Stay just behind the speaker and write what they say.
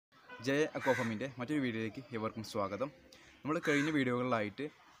ജയ അക്വാഫാമിൻ്റെ മറ്റൊരു വീഡിയോയിലേക്ക് ഏവർക്കും സ്വാഗതം. നമ്മൾ കഴിഞ്ഞ വീഡിയോകളിലായിട്ട്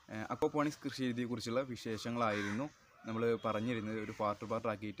അക്വാപോണിക്സ് കൃഷിരീതിയെക്കുറിച്ചുള്ള വിശേഷങ്ങളായിരുന്നു നമ്മൾ പറഞ്ഞിരുന്നത്. ഒരു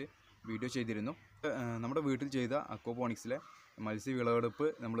പാർട്ടാക്കിയിട്ട് വീഡിയോ ചെയ്തിരുന്നു. നമ്മുടെ വീട്ടിൽ ചെയ്ത അക്വാപോണിക്സിലെ മത്സ്യ വിളവെടുപ്പ്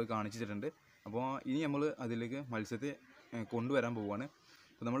നമ്മൾ കാണിച്ചിട്ടുണ്ട്. അപ്പോൾ ഇനി നമ്മൾ അതിലേക്ക് മത്സ്യത്തെ കൊണ്ടുവരാൻ പോവുകയാണ്.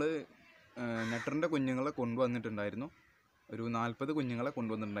 അപ്പോൾ നമ്മൾ നെട്ടറിൻ്റെ കുഞ്ഞുങ്ങളെ കൊണ്ടുവന്നിട്ടുണ്ടായിരുന്നു. ഒരു 40 കുഞ്ഞുങ്ങളെ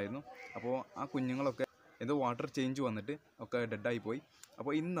കൊണ്ടുവന്നിട്ടുണ്ടായിരുന്നു. അപ്പോൾ ആ കുഞ്ഞുങ്ങളൊക്കെ ഏതോ വാട്ടർ ചേഞ്ച് വന്നിട്ട് ഒക്കെ ഡെഡായിപ്പോയി.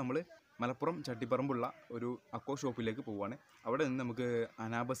 അപ്പോൾ ഇന്ന് നമ്മൾ മലപ്പുറം ചട്ടിപ്പറമ്പുള്ള ഒരു അക്വ ഷോപ്പിലേക്ക് പോവുകയാണ്. അവിടെ നിന്ന് നമുക്ക്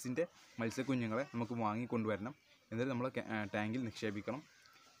അനാബസിൻ്റെ മത്സ്യക്കുഞ്ഞുങ്ങളെ നമുക്ക് വാങ്ങിക്കൊണ്ടുവരണം. എന്നിട്ട് നമ്മൾ ടാങ്കിൽ നിക്ഷേപിക്കണം.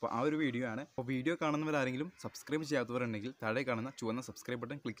 അപ്പോൾ ആ ഒരു വീഡിയോ ആണ്. അപ്പോൾ വീഡിയോ കാണുന്നവരാരെങ്കിലും സബ്സ്ക്രൈബ് ചെയ്യാത്തവരുണ്ടെങ്കിൽ താഴെ കാണുന്ന ചുവന്ന സബ്സ്ക്രൈബ്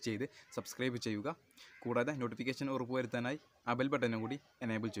ബട്ടൺ ക്ലിക്ക് ചെയ്ത് സബ്സ്ക്രൈബ് ചെയ്യുക. കൂടാതെ നോട്ടിഫിക്കേഷൻ ഉറപ്പുവരുത്താനായി ആ ബെൽ ബട്ടനും കൂടി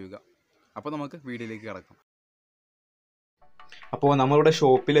എനേബിൾ ചെയ്യുക. അപ്പോൾ നമുക്ക് വീഡിയോയിലേക്ക് കിടക്കാം. അപ്പോൾ നമ്മളിവിടെ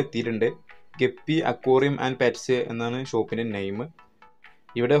ഷോപ്പിൽ എത്തിയിട്ടുണ്ട്. ഗപ്പി അക്വേറിയം ആൻഡ് പെറ്റ്സ് എന്നാണ് ഷോപ്പിൻ്റെ നെയിം.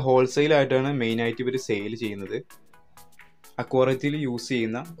 ഇവിടെ ഹോൾസെയിലായിട്ടാണ് മെയിനായിട്ട് ഇവർ സെയിൽ ചെയ്യുന്നത്. അക്വേറിയത്തിൽ യൂസ്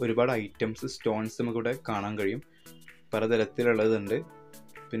ചെയ്യുന്ന ഒരുപാട് ഐറ്റംസ്, സ്റ്റോൺസ് നമുക്കിവിടെ കാണാൻ കഴിയും. പലതരത്തിലുള്ളതുണ്ട്.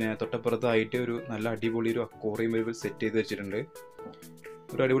 പിന്നെ തൊട്ടപ്പുറത്തായിട്ട് ഒരു നല്ല അടിപൊളി ഒരു അക്വേറിയം ഇവർ സെറ്റ് ചെയ്ത് വെച്ചിട്ടുണ്ട്.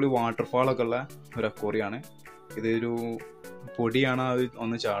 ഒരു അടിപൊളി വാട്ടർഫാളൊക്കെ ഉള്ള ഒരു അക്വേറിയമാണ്. ഇതൊരു പൊടിയാണ് അത്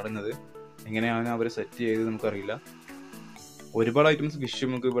ഒന്ന് ചാടുന്നത്. എങ്ങനെയാണ് അവർ സെറ്റ് ചെയ്തത് നമുക്കറിയില്ല. ഒരുപാട് ഐറ്റംസ് ഫിഷ്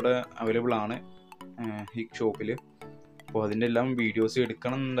നമുക്ക് ഇവിടെ അവൈലബിൾ ആണ് ഈ ഷോപ്പിൽ. അപ്പോൾ അതിൻ്റെ എല്ലാം വീഡിയോസ്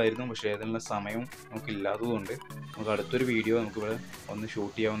എടുക്കണം എന്നുണ്ടായിരുന്നു. പക്ഷേ അതിനുള്ള സമയം നമുക്കില്ലാത്തതുകൊണ്ട് നമുക്ക് അടുത്തൊരു വീഡിയോ നമുക്കിവിടെ ഒന്ന്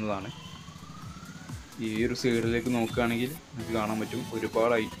ഷൂട്ട് ചെയ്യാവുന്നതാണ്. ഈ ഒരു സൈഡിലേക്ക് നോക്കുകയാണെങ്കിൽ നമുക്ക് കാണാൻ പറ്റും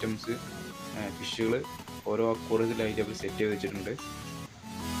ഒരുപാട് ഐറ്റംസ് ഫിഷുകൾ ഓരോ അക്വേറിയത്തിലായിട്ട് അവർ സെറ്റ് ചെയ്ത് വെച്ചിട്ടുണ്ട്.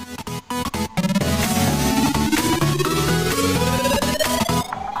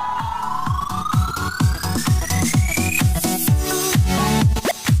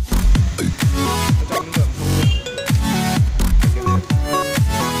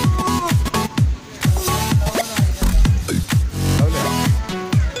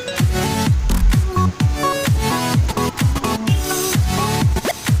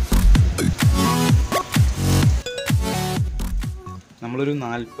 നമ്മളൊരു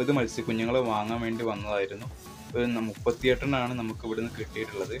 40 മത്സ്യക്കുഞ്ഞുങ്ങളെ വാങ്ങാൻ വേണ്ടി വന്നതായിരുന്നു. ഒരു 38 നമുക്ക് ഇവിടുന്ന്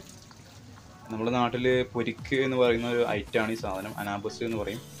കിട്ടിയിട്ടുള്ളത്. നമ്മുടെ നാട്ടിൽ പൊരിക്ക് എന്ന് പറയുന്ന ഒരു ഐറ്റമാണ് ഈ സാധനം. അനാബസ് എന്ന്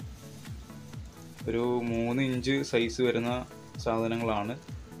പറയും. ഒരു 3 ഇഞ്ച് സൈസ് വരുന്ന സാധനങ്ങളാണ്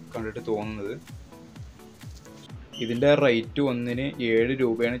കണ്ടിട്ട് തോന്നുന്നത്. ഇതിൻ്റെ റേറ്റ് ഒന്നിന് 7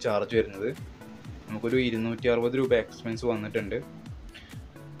 രൂപയാണ് ചാർജ് വരുന്നത്. നമുക്കൊരു 260 രൂപ എക്സ്പെൻസ് വന്നിട്ടുണ്ട്.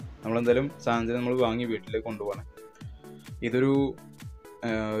 നമ്മളെന്തായാലും സാധനത്തിന് നമ്മൾ വാങ്ങി വീട്ടിലേക്ക് കൊണ്ടുപോകണം. ഇതൊരു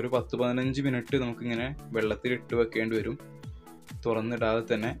 10-15 മിനിറ്റ് നമുക്കിങ്ങനെ വെള്ളത്തിൽ ഇട്ട് വെക്കേണ്ടി വരും, തുറന്നിടാതെ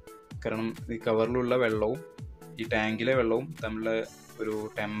തന്നെ. കാരണം ഈ കവറിലുള്ള വെള്ളവും ഈ ടാങ്കിലെ വെള്ളവും തമ്മിലുള്ള ഒരു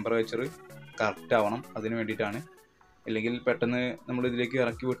ടെമ്പറേച്ചർ കറക്റ്റ് ആവണം. അതിന് വേണ്ടിയിട്ടാണ്. ഇല്ലെങ്കിൽ പെട്ടെന്ന് നമ്മളിതിലേക്ക്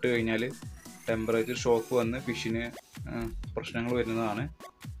ഇറക്കി വിട്ട് കഴിഞ്ഞാൽ ടെമ്പറേച്ചർ ഷോക്ക് വന്ന് ഫിഷിന് പ്രശ്നങ്ങൾ വരുന്നതാണ്.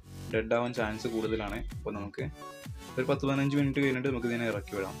 ഡെഡ് ആവാൻ ചാൻസ് കൂടുതലാണ്. അപ്പോൾ നമുക്ക് ഒരു 10-15 മിനിറ്റ് കഴിഞ്ഞിട്ട് നമുക്കിതിനെ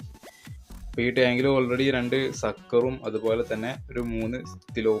ഇറക്കി വിടാം. അപ്പോൾ ഈ ടാങ്കിൽ ഓൾറെഡി 2 സക്കറും അതുപോലെ തന്നെ ഒരു 3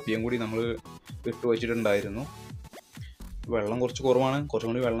 തിലോപ്പിയും കൂടി നമ്മൾ ഇട്ട് വെച്ചിട്ടുണ്ടായിരുന്നു. വെള്ളം കുറച്ച് കുറവാണ്. കുറച്ചും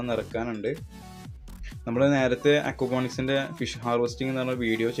കൂടി വെള്ളം നിറക്കാനുണ്ട്. നമ്മൾ നേരത്തെ അക്വാപോണിക്സിൻ്റെ ഫിഷ് ഹാർവെസ്റ്റിംഗ് എന്ന് പറഞ്ഞ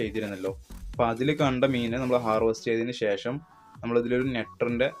വീഡിയോ ചെയ്തിരുന്നല്ലോ. അപ്പോൾ അതിൽ കണ്ട മീനെ നമ്മൾ ഹാർവെസ്റ്റ് ചെയ്തതിന് ശേഷം നമ്മളിതിലൊരു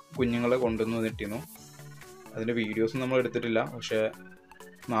നെട്ടറിൻ്റെ കുഞ്ഞുങ്ങളെ കൊണ്ടുവന്ന് വന്നിട്ടിരുന്നു. അതിൻ്റെ വീഡിയോസും നമ്മൾ എടുത്തിട്ടില്ല. പക്ഷേ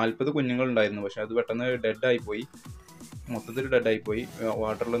 40 കുഞ്ഞുങ്ങളുണ്ടായിരുന്നു. പക്ഷേ അത് പെട്ടെന്ന് ഡെഡായിപ്പോയി. മൊത്തത്തിൽ ഡെഡായിപ്പോയി.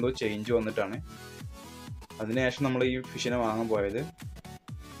 വാട്ടറിലെന്തോ ചേഞ്ച് വന്നിട്ടാണ്. അതിനുശേഷം നമ്മൾ ഈ ഫിഷിനെ വാങ്ങാൻ പോയത്.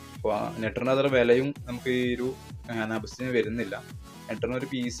 അപ്പോൾ നെട്ടറിൻ്റെ അത്ര വിലയും നമുക്ക് ഈ ഒരു അനാബസിന് വരുന്നില്ല. നെട്ടറിന് ഒരു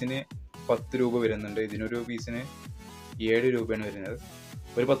പീസിന് 10 രൂപ വരുന്നുണ്ട്. ഇതിനൊരു പീസിന് 7 രൂപയാണ് വരുന്നത്.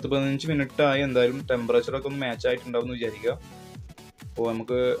 ഒരു 10-15 മിനിറ്റ് ആയി. എന്തായാലും ടെമ്പറേച്ചറൊക്കെ ഒന്ന് മാച്ച് ആയിട്ടുണ്ടാവും എന്ന് വിചാരിക്കുക. അപ്പോൾ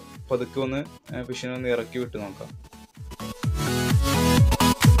നമുക്ക് പതുക്കെ ഒന്ന് ഫിഷിനെ ഒന്ന് ഇറക്കി വിട്ട് നോക്കാം.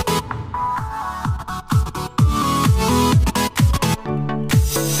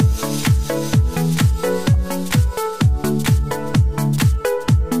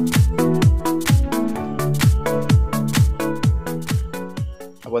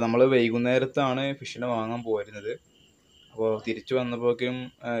 അപ്പോൾ നമ്മൾ വൈകുന്നേരത്താണ് ഫിഷിനെ വാങ്ങാൻ പോയിരുന്നത്. അപ്പോൾ തിരിച്ചു വന്നപ്പോഴേക്കും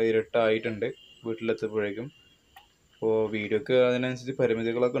ഇരുട്ടായിട്ടുണ്ട് വീട്ടിലെത്തിയപ്പോഴേക്കും. അപ്പോൾ വീഡിയോക്ക് അതിനനുസരിച്ച്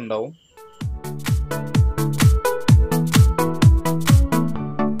പരിമിതികളൊക്കെ ഉണ്ടാവും.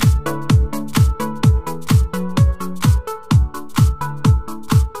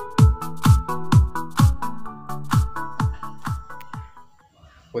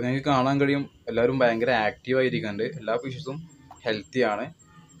 അപ്പോൾ നിങ്ങൾക്ക് കാണാൻ കഴിയും എല്ലാവരും ഭയങ്കര ആക്റ്റീവായിരിക്കുന്നുണ്ട്. എല്ലാ ഫിഷസും ഹെൽത്തിയാണ്.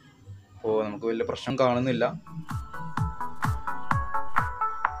 അപ്പോൾ നമുക്ക് വലിയ പ്രശ്നം കാണുന്നില്ല.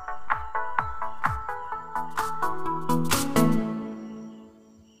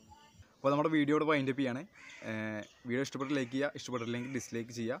 അപ്പോൾ നമ്മുടെ വീഡിയോയുടെ വൈൻഡപ്പ് ചെയ്യാണ്. വീഡിയോ ഇഷ്ടപ്പെട്ട് ലൈക്ക് ചെയ്യുക, ഇഷ്ടപ്പെട്ടില്ലെങ്കിൽ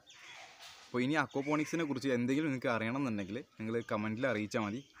ഡിസ്ലൈക്ക് ചെയ്യുക. അപ്പോൾ ഇനി അക്വാപോണിക്സിനെ കുറിച്ച് എന്തെങ്കിലും നിങ്ങൾക്ക് അറിയണമെന്നുണ്ടെങ്കിൽ നിങ്ങൾ കമൻറ്റിൽ അറിയിച്ചാൽ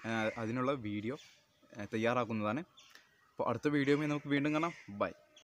മതി. അതിനുള്ള വീഡിയോ തയ്യാറാക്കുന്നതാണ്. അപ്പോൾ അടുത്ത വീഡിയോയിൽ നമുക്ക് വീണ്ടും കാണാം. ബൈ.